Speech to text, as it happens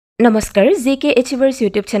নমস্কাৰ জিকে achievers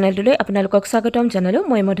YouTube চেনেলটোলৈ আপোনালোকক স্বাগতম জনালোঁ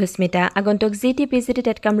মই মধুস্মিতা আগন্তুক জিটিপিজিটি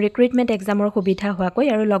টেট কাম ৰিক্ৰুইটমেণ্ট এক্সামৰ সুবিধা হোৱাকৈ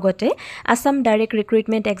আৰু লগতে আসাম ডাইৰেক্ট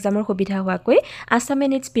ৰিক্ৰুইটমেণ্ট এক্সামৰ সুবিধা হোৱাকৈ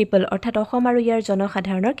আসামেনিজ পিপল অৰ্থাৎ অসম আৰু ইয়াৰ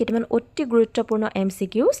জনসাধাৰণৰ কেইটামান অতি গুৰুত্বপূৰ্ণ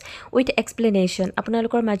MCQs উইথ এক্সপ্লেনেশ্যন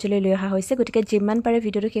আপোনালোকৰ মাজলৈ লৈ অহা হৈছে গতিকে যিমান পাৰে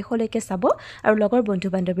ভিডিঅ'টো শেষলৈকে চাব আৰু লগৰ বন্ধু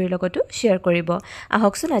বান্ধৱীৰ লগতো শ্বেয়াৰ কৰিব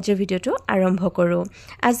আহকচোন আজিৰ ভিডিঅ'টো আৰম্ভ কৰোঁ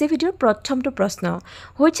আজিৰ ভিডিঅ'ৰ প্ৰথমটো প্ৰশ্ন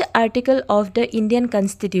which article of the Indian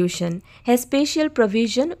Constitution has special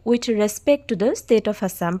provision with respect to the state of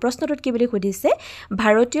Assam প্ৰশ্নটোত কি বুলি সুধিছে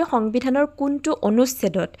ভাৰতীয় সংবিধানৰ কোনটো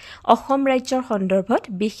অনুচ্ছেদত অসম ৰাজ্যৰ সন্দৰ্ভত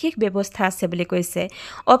বিশেষ ব্যৱস্থা আছে বুলি কৈছে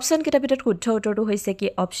অপচন কেইটা ভিতৰত শুদ্ধ উত্তৰটো হৈছে কি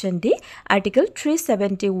অপচন ডি আৰ্টিকল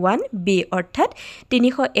 371 বি অৰ্থাৎ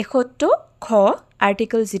 371 খ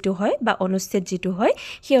আৰ্টিকল যেটো হয় বা অনুচ্ছেদ যেটো হয়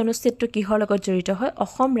সেই অনুচ্ছেদটো কিহৰ লগত জড়িত হয়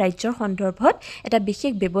অসম ৰাজ্যৰ সন্দৰ্ভত এটা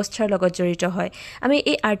বিশেষ ব্যৱস্থাৰ লগত জড়িত হয় আমি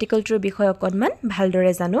এই আৰ্টিকলটোৰ বিষয়ে অকণমান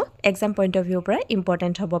ভালদৰে জানো এক্সাম পইণ্ট অফ ভিউৰ পৰা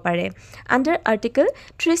ইম্পৰ্টেণ্ট হ'ব পাৰে under article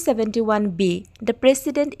 371 B the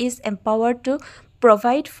president is empowered two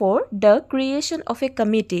provide for the creation of a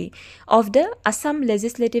committee of the Assam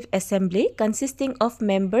Legislative Assembly consisting of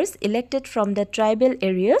members elected from the tribal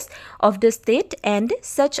areas of the state and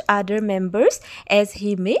such other members as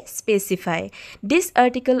he may specify. This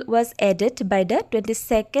article was added by the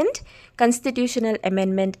 22nd Constitutional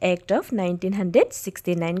Amendment Act of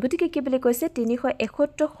 1969. গতিকে কি বুলি কৈছে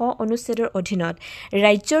 371 খ অনুচ্ছেদৰ অধীনত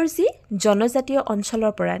ৰাজ্যৰ যি জনজাতীয়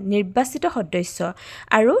অঞ্চলৰ পৰা নিৰ্বাচিত সদস্য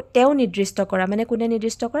আৰু তেওঁ নিৰ্দিষ্ট কৰা মানে কোনে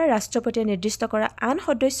নিৰ্দিষ্ট কৰা ৰাষ্ট্ৰপতিয়ে নিৰ্দিষ্ট কৰা আন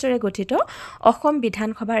সদস্যৰে গঠিত অসম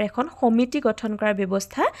বিধানসভাৰ এখন সমিতি গঠন কৰাৰ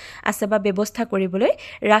ব্যৱস্থা আছে বা ব্যৱস্থা কৰিবলৈ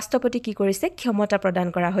ৰাষ্ট্ৰপতি কি কৰিছে ক্ষমতা প্ৰদান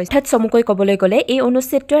কৰা হৈছে অৰ্থাৎ চমুকৈ ক'বলৈ গ'লে এই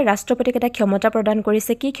অনুচ্ছেদটোৱে ৰাষ্ট্ৰপতিক এটা ক্ষমতা প্ৰদান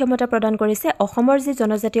কৰিছে কি ক্ষমতা প্ৰদান কৰিছে অসমৰ যি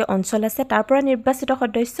জনজাতীয় অঞ্চল আছে তাৰ পৰা নিৰ্বাচিত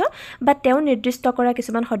সদস্য বা তেওঁ নিৰ্দিষ্ট কৰা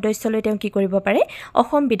কিছুমান সদস্যলৈ তেওঁ কি কৰিব পাৰে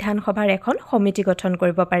অসম বিধানসভাৰ এখন সমিতি গঠন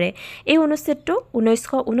কৰিব পাৰে এই অনুচ্ছেদটো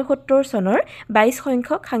 1969 চনৰ 22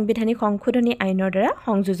 সংখ্যক সাংবিধানিক সংশোধনী আইনৰ দ্বাৰা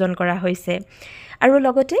সংযোজন কৰা হৈছে আৰু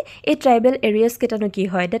লগতে এই ট্ৰাইবেল এৰিয়াছ কেটানো কি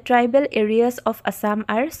হয় the tribal areas of Assam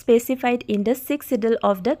R specified in the 6th schedule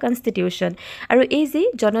of the constitution আৰু এই যি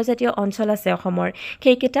জনজাতীয় অঞ্চল আছে অসমৰ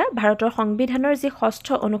সেইকেইটা ভাৰতৰ সংবিধানৰ যি 6ষ্ঠ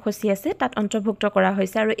অনুসূচী আছে তাত অন্তৰ্ভুক্ত কৰা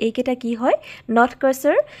হৈছে আৰু এইকেইটা কি হয় north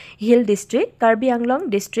Cachar hill district Karbi Anglong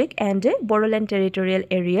district and Bodoland territorial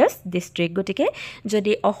areas district গতিকে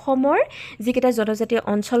যদি অসমৰ যিকেইটা জনজাতীয়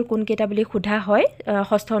অঞ্চল কোনকেইটা বুলি সোধা হয়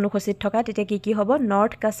 6ষ্ঠ অনুসূচীত থকা তেতিয়া কি হ'ব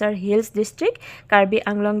north Cachar hills district Karbi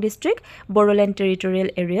Anglong district Bodoland territorial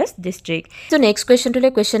areas district so next কুৱেশ্যনটোলৈ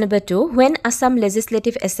question number 2 when Assam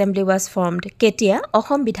Legislative Assembly was formed কেতিয়া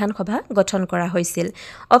অসম বিধানসভা গঠন কৰা হৈছিল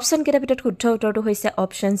অপচন কেইটা ভিতৰত শুদ্ধ উত্তৰটো হৈছে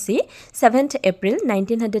অপচন সি 7th এপ্ৰিল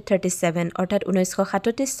 1937 অৰ্থাৎ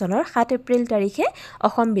 1937 চনৰ 7 এপ্ৰিল তাৰিখে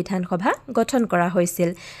অসম বিধানসভা গঠন কৰা হৈছিল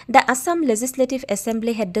The Assam Legislative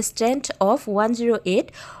Assembly had the strength of 108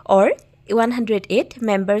 or 108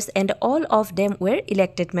 members and all of them were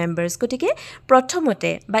elected members গতিকে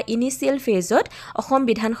প্ৰথমতে বা ইনিশিয়াল ফেজত অসম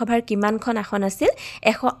বিধানসভাৰ কিমানখন আসন আছিল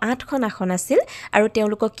 108 খন আসন আছিল আৰু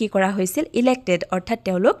তেওঁলোকক কি কৰা হৈছিল ইলেক্টেড অৰ্থাৎ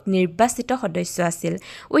তেওঁলোক নিৰ্বাচিত সদস্য আছিল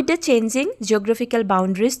with the changing geographical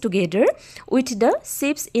boundaries together with the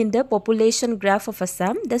shifts in the population graph of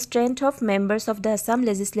Assam the strength of members of the Assam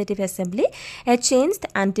Legislative Assembly had changed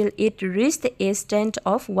until it reached a strength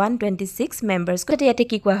of 126 members গতিকে ইয়াতে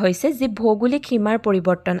কি কোৱা হৈছে যে ভৌগোলিক সীমাৰ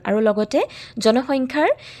পৰিৱৰ্তন আৰু লগতে জনসংখ্যাৰ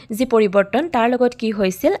যি পৰিৱৰ্তন তাৰ লগত কি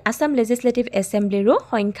হৈছিল আসাম লেজিসলেটিভ এছেম্বলিৰো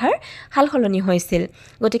সংখ্যাৰ হালসলনি হৈছিল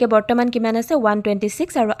গতিকে বৰ্তমান কিমান আছে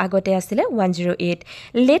 126 আৰু আগতে আছিল 108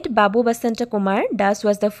 late Babu Basanta Kumar Das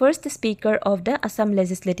was the first speaker of the Assam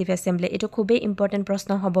Legislative Assembly এটো খুবেই ইম্পৰ্টেন্ট প্ৰশ্ন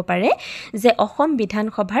হ'ব পাৰে যে অসম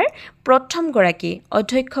বিধানসভাৰ প্ৰথম গৰাকী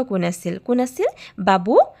অধ্যক্ষ কোন আছিল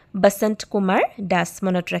বাবু বসন্ত কুমাৰ দাস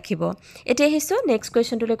মনত ৰাখিব এতিয়া হিছো next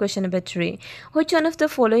কুৱেশ্যনটোলৈ question number 3 which one of the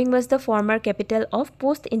following was the former capital of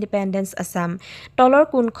post independence Assam তলৰ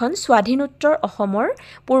কোনখন স্বাধীনোত্তৰ অসমৰ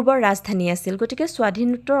পূৰ্বৰ ৰাজধানী আছিল গতিকে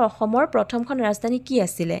স্বাধীনোত্তৰ অসমৰ প্ৰথমখন ৰাজধানী কি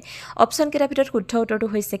আছিল অপচন কেইটা ভিতৰত শুদ্ধ উত্তৰটো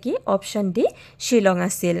হৈছে কি অপচন ডি শিলং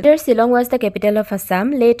আছিল Shillong was the capital of Assam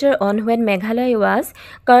later on when Meghalaya was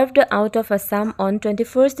carved out of Assam on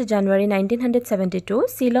 21st January 1972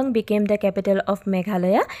 Shillong became the capital of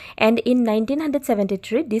Meghalaya and in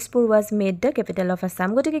 1973 Dispur was made the capital of Assam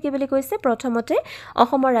গতিকে কি বুলি কৈছে প্ৰথমতে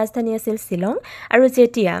অসমৰ ৰাজধানী আছিল শিলং আৰু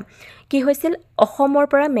যেতিয়া কি হৈছিল অসমৰ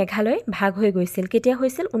পৰা মেঘালয় ভাগ হৈ গৈছিল কেতিয়া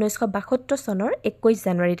হৈছিল 1972 চনৰ 21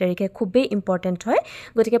 জানুৱাৰী তাৰিখে খুবেই ইম্পৰ্টেন্ট হয়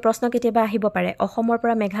গতিকে প্ৰশ্ন কেতিয়াবা আহিব পাৰে অসমৰ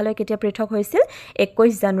পৰা মেঘালয় কেতিয়া পৃথক হৈছিল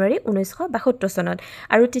 21 জানুৱাৰী 1972 চনত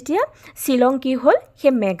আৰু তেতিয়া শিলং কি হ'ল হে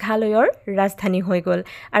মেঘালয়ৰ ৰাজধানী হৈ গ'ল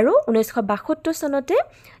আৰু 1972 চনতে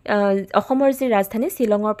অসমৰ যি ৰাজধানী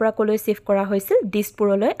শিলঙৰ পৰা কলৈ শিফট কৰা হৈছিল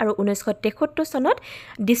দিছপুৰলৈ আৰু 1973 চনত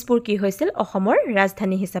দিছপুৰ কি হৈছিল অসমৰ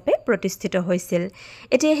ৰাজধানী হিচাপে প্ৰতিষ্ঠিত হৈছিল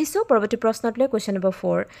এতিয়া আহিছো পৰৱৰ্তী প্ৰশ্নলৈ question number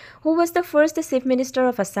 4 who was the first chief minister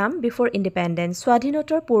of Assam before independence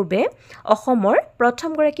স্বাধীনতাৰ পূৰ্বে অসমৰ প্ৰথম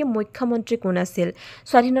গৰাকী মুখ্যমন্ত্ৰী কোন আছিল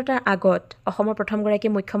স্বাধীনতাৰ আগত অসমৰ প্ৰথম গৰাকী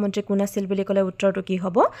মুখ্যমন্ত্ৰী কোন আছিল বুলি ক'লে উত্তৰটো কি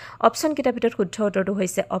হ'ব অপচন কিটা ভিতৰত শুদ্ধ উত্তৰটো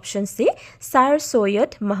হৈছে option C sir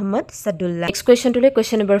Syed Muhammad Sadullah next কোৱেশ্চনটোলৈ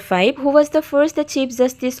question number 5 who was the first chief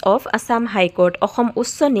justice of Assam High Court Assam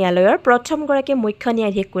উচ্চ ন্যায়ালয়ৰ প্ৰথম গৰাকী মুখ্য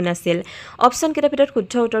ন্যায়াধীশ কোন আছিল অপচন কিটা ভিতৰত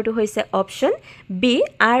শুদ্ধ উত্তৰটো হৈছে option B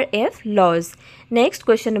RF Laws Next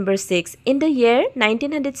question number 6 In the year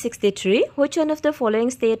 1963 which one of the following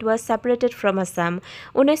state was separated from Assam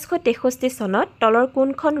 1963 চনত তলৰ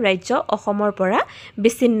কোনখন ৰাজ্য অসমৰ পৰা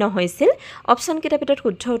বিচ্ছিন্ন হৈছিল অপচন কিটা ভিতৰত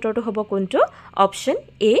শুদ্ধ উত্তৰটো হ'ব কোনটো option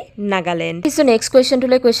A Nagaland So next question to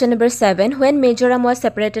question number 7 When Mizoram was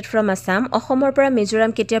separated from Assam অসমৰ পৰা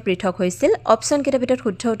মিজোৰাম কেতিয়া পৃথক হৈছিল অপচন কিটা ভিতৰত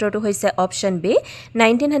শুদ্ধ উত্তৰটো হৈছে অপচন B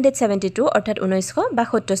 1972 অৰ্থাৎ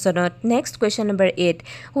 1972 চনত Next question number 8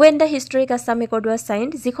 When the historic Assam Accord was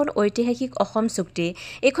signed যিখন ঐতিহাসিক অসম চুক্তি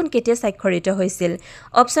এখন কেতিয়া স্বাক্ষৰিত হৈছিল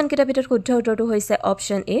অপচন কিটা ভিতৰত শুদ্ধ উত্তৰটো হৈছে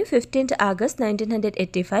অপচন A 15th August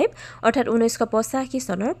 1985 অৰ্থাৎ 1985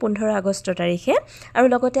 চনৰ 15 আগষ্ট তাৰিখে আৰু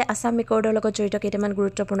লগতে আসাম একৰ্ডৰ লগত জড়িত কেইটামান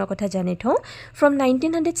গুৰুত্বপূৰ্ণ কথা জানি থওঁ from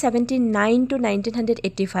 1979 to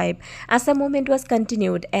 1985 Assam movement was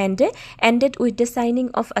continued and ended with the signing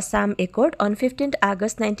of Assam Accord on 15th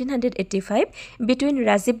August 1985 between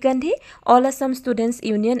Rajiv Gandhi All Assam Students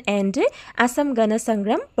Union and Assam Gana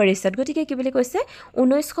Sangram Parishad গতিকে কি বুলি কৈছে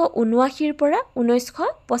 1979 ৰ পৰা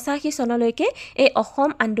 1985 চনলৈকে এই অসম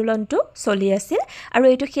আন্দোলনটো চলি আছিল আৰু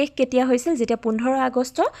এটো শেষ কেতিয়া হৈছিল যেতিয়া 15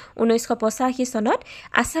 আগষ্ট 1985 চনত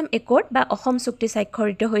আসাম একৰ্ড বা অসম চুক্তি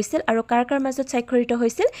স্বাক্ষৰিত হৈছিল আৰু কাৰ মাজত স্বাক্ষৰিত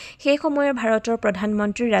হৈছিল সেই সময়ৰ ভাৰতৰ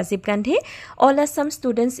প্ৰধানমন্ত্ৰী Rajiv Gandhi all Assam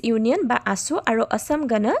students union বা ASU আৰু আসাম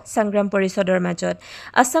গণ সংগ্ৰাম পৰিষদৰ মাজত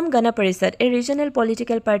Assam Gana Parishad a regional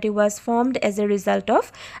political party was formed as a result of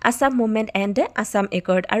Assam movement and Assam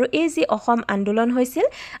Accord আৰু এই যি অসম আন্দোলন হৈছিল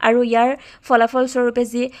আৰু ইয়াৰ ফলাফল স্বৰূপে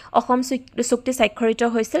যি অসম চুক্তি স্বাক্ষৰিত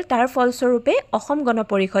হৈছিল তাৰ ফলস্বৰূপে অসম গণ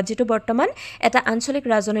পৰিষদ যেটো বৰ্তমান এটা আঞ্চলিক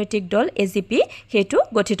ৰাজনৈতিক দল AGP হেতু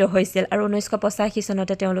গঠিত হৈছিল আৰু 1985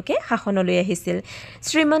 চনতে তেওঁলোকে শাসনলৈ আহিছিল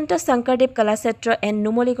Srimanta Sankardev Kalakshetra and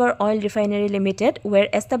Numaligarh oil refinery limited were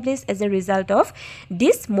established as a result of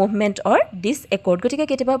this movement or this accord গতিকে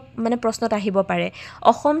কেতিয়াবা মানে প্ৰশ্নত আহিব পাৰে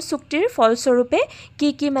অসম চুক্তিৰ ফলস্বৰূপে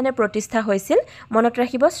কি মানে প্ৰতিষ্ঠা হৈছিল মনত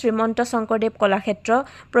ৰাখিব শ্ৰীমন্ত শংকৰদেৱ কলাক্ষেত্ৰ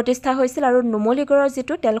প্ৰতিষ্ঠা হৈছিল আৰু নুমলীগড়ৰ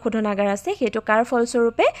যেটো তেল শোধনাগাৰ আছে হেতু কাৰ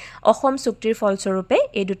ফলস্বৰূপে অসম চুক্তিৰ ফলস্বৰূপে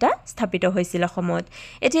এই দুটা স্থাপিত হৈছিল অসমত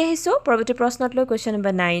এতিয়া হিসো পৰৱৰ্তী প্ৰশ্নলৈ question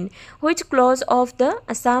number 9 which clause of the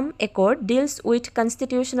Assam Accord deals with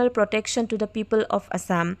constitutional protection to the people of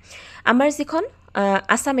Assam আমাৰ যিখন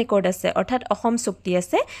আসাম একৰ্ড আছে অৰ্থাৎ অসম চুক্তি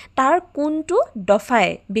আছে তাৰ কোনটো দফাই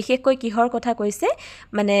বিশেষকৈ কিহৰ কথা কৈছে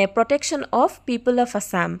মানে protection of people of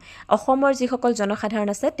Assam অসমৰ যিসকল জনসাধাৰণ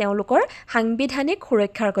আছে তেওঁলোকৰ সাংবিধানিক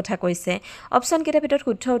সুৰক্ষাৰ কথা কৈছে অপচন কেইটা ভিতৰত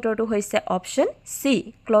শুদ্ধ উত্তৰটো হৈছে অপচন সি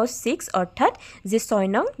ক্লজ 6 অৰ্থাৎ যি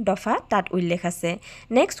 6 নং দফা তাত উল্লেখ আছে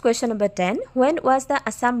next question number 10 when was the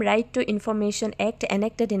Assam Right to Information Act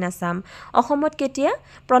enacted in Assam অসমত কেতিয়া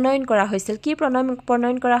প্ৰণয়ন কৰা হৈছিল কি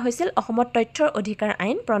প্ৰণয়ন কৰা হৈছিল অসমত তথ্যৰ অধিকাৰ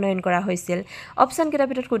আইন প্ৰণয়ন কৰা হৈছিল অপচন কেইটা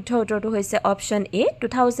ভিতৰত শুদ্ধ উত্তৰটো হৈছে অপচন এ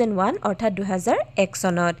 2001 অৰ্থাৎ 2001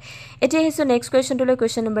 চনত এতিয়া হিসো next কোৱেশ্চনটোলৈ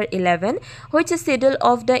question number 11 which schedule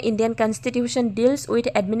of the Indian Constitution deals with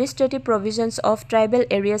administrative provisions of tribal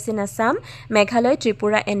areas in Assam Meghalaya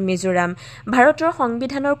Tripura and Mizoram ভাৰতৰ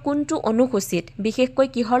সংবিধানৰ কোনটো অনুসূচিত বিশেষকৈ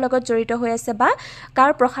কিহৰ লগত জড়িত হৈ আছে বা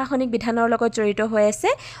কাৰ প্ৰশাসনিক বিধানৰ লগত জড়িত হৈ আছে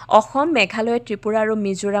অসম মেঘালয় ত্ৰিপুৰা আৰু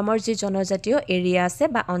মিজোৰামৰ যি জনজাতীয় এৰিয়া আছে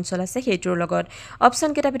বা অঞ্চল আছে হেতুৰ লগত অপচন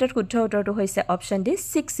কেইটা ভিতৰত শুদ্ধ উত্তৰটো হৈছে অপচন ডি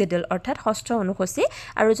 6 শিডিউল অৰ্থাৎ ষষ্ঠ অনুসূচী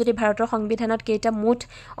আৰু যদি ভাৰতৰ সংবিধানত কেইটা মুঠ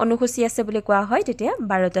অনুসূচী আছে বুলি কোৱা হয় তেতিয়া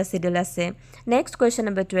 12টা শিডিউল আছে next question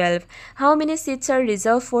number 12 how many seats are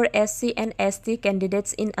reserved for SC and ST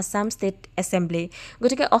candidates in Assam State Assembly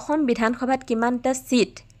গতিকে অসম বিধানসভাত কিমানটা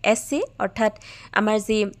সিট SC অৰ্থাৎ আমাৰ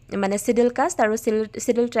যি মানে শিডিউল কাষ্ট আৰু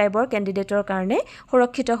শিডিউল ট্ৰাইবৰ ক্যান্ডিডেটৰ কাৰণে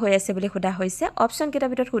সুৰক্ষিত হৈ আছে বুলি খুদা হৈছে অপচন কেইটা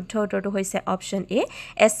ভিতৰত শুদ্ধ উত্তৰটো হৈছে অপচন এ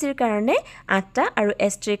SC ৰ কাৰণে 8টা আৰু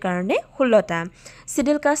ST ৰ কাৰণে 16টা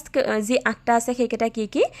শিডিউল কাষ্ট যি 8টা আছে সেইকেইটা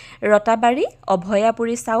কি ৰতাবাৰী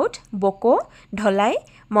অভয়াপুৰী সাউথ বকো ঢলাই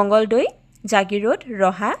মঙ্গলদৈ জাগিৰোড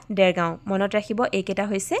ৰহা দেৰগাঁও মনত ৰাখিব এইকেইটা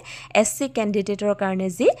হৈছে SC ক্যান্ডিডেটৰ কাৰণে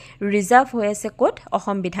যি ৰিজাৰ্ভ হৈ আছে কোট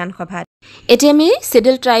অসম বিধানসভাত এতিয়া আমি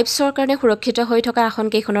সিডিল ট্ৰাইবছৰ কাৰণে সুৰক্ষিত হৈ থকা আসন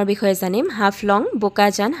কেইখনৰ বিষয়ে জানিম হাফলং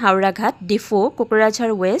বোকাজান হাওৰাঘাট ডিফু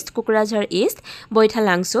কুকুৰাঝাৰ ৱেষ্ট কুকুৰাঝাৰ ইষ্ট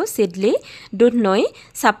বৈঠালাংছু সিডলি দুধনৈ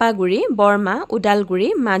চাপাগুৰি বৰ্মা উদালগুৰি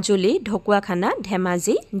মাজুলী ঢকুৱাখানা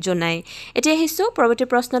ধেমাজি জোনাই এতিয়া আহিছো পৰৱৰ্তী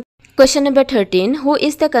প্ৰশ্ন Question number 13 Who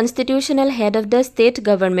is the constitutional head of the state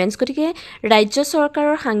governments গতিকে ৰাজ্য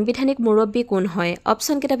চৰকাৰৰ সাংবিধানিক মুৰব্বী কোন হয়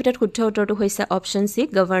অপচন কেইটা ভিতৰত শুদ্ধ উত্তৰটো হৈছে অপচন সি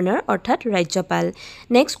গভৰ্ণৰ অৰ্থাৎ ৰাজ্যপাল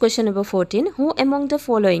next question number 14 Who among the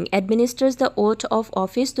following administers the oath of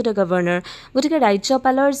office to the governor গতিকে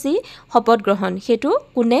ৰাজ্যপালৰ যি শপত গ্ৰহণ হেতু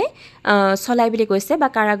কোনে চলাই বুলি কৈছে বা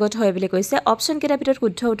কাৰাগত হয় বুলি কৈছে অপচন কেইটা ভিতৰত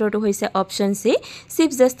শুদ্ধ উত্তৰটো হৈছে option C chief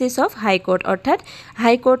justice of high court অৰ্থাৎ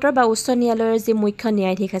হাই কোৰ্টৰ বা উচ্চ ন্যায়ালয়ৰ যি মুখ্য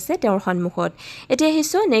ন্যায়াধীশ আছে তেওঁৰ সন্মুখত এতিয়া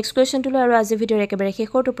আহিছো নেক্সট কোৱেশ্চনটো আৰু আজি ভিডিঅ'ৰ একেবাৰে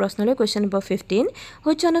শেষৰটো প্ৰশ্নলৈ question number 15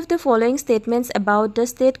 which one of the following statements about the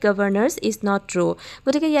state governors is not true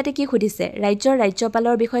গতিকে ইয়াতে কি সুধিছে ৰাজ্যৰ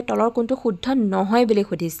ৰাজ্যপালৰ বিষয়ে তলৰ কোনটো শুদ্ধ নহয় বুলি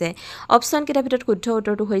সুধিছে অপচন কেইটা ভিতৰত শুদ্ধ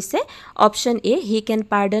উত্তৰটো হৈছে option A he can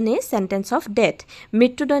পাৰ্ডন a sentence of death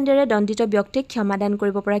মৃত্যুদণ্ডেৰে দণ্ডিত ব্যক্তিক ক্ষমাদান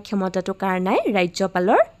কৰিব পৰা ক্ষমতাটো কাৰ নাই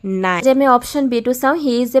ৰাজ্যপালৰ নাই যে আমি অপচন বি টো চাও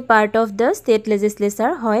he is a part of the state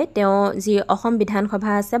লেজিসলেচাৰ হয় তেওঁ যি অসম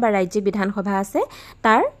বিধানসভা আছে বা ৰাজ্যিক বিধানসভা আছে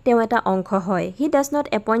তাৰ তেওঁ এটা অংশ হয় he does not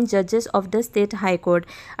appoint জাজেছ of the state high court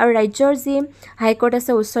আৰু ৰাজ্যৰ যি হাই কোৰ্ট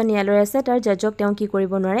আছে উচ্চ ন্যায়ালয় আছে তাৰ জাজক তেওঁ কি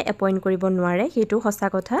কৰিব নোৱাৰে এপইন্ট কৰিব নোৱাৰে হেতু সঁচা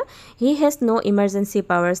কথা হি হেজ নো ইমাৰ্জেন্সি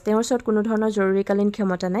পাৱাৰ্স তেওঁৰ ওচৰত কোনো ধৰণৰ জৰুৰীকালীন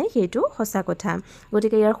ক্ষমতা নাই হেতু সঁচা কথা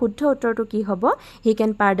গতিকে ইয়াৰ শুদ্ধ উত্তৰটো কি হ'ব he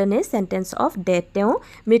can পাৰ্ডন a sentence of death তেওঁ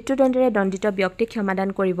মৃত্যুদণ্ডেৰে দণ্ডিত ব্যক্তিক ক্ষমাদান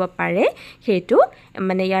কৰিব পাৰে হেতু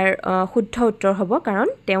মানে ইয়াৰ শুদ্ধ উত্তৰ হ'ব কাৰণ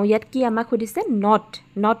তেওঁ ইয়াত কি আমাক সুধিছে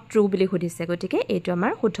not true বুলি সুধিছে গতিকে এইটো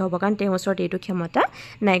আমাৰ শুদ্ধ হ'ব কাৰণ তেওঁৰ ওচৰত এইটো ক্ষমতা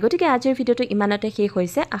নাই গতিকে আজিৰ ভিডিঅ'টো ইমানতে শেষ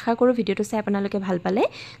হৈছে আশা কৰোঁ ভিডিঅ'টো চাই আপোনালোকে ভাল পালে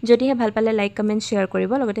যদিহে ভাল পালে লাইক কমেন্ট শেয়াৰ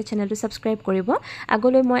কৰিব লগতে চেনেলটো সাবস্ক্ৰাইব কৰিব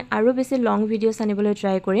আগলৈ মই আৰু বেছি লং ভিডিঅ'ছ আনিবলৈ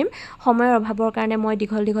ট্ৰাই কৰিম সময়ৰ অভাৱৰ কাৰণে মই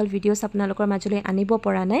দীঘল ভিডিঅ'ছ আপোনালোকৰ মাজলৈ আনিব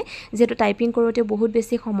পৰা নাই যেটো টাইপিং কৰোতে বহুত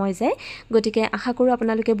বেছি সময় যায় গতিকে আশা কৰোঁ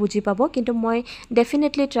আপোনালোকে বুজি পাব কিন্তু মই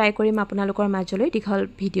ডেফিনেটলি ট্ৰাই কৰিম আপোনালোকৰ মাজলৈ দীঘল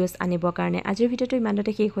ভিডিঅ'ছ আনিবৰ কাৰণে আজিৰ ভিডিঅ'টো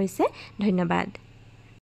ইমানতে শেষ হৈছে ধন্যবাদ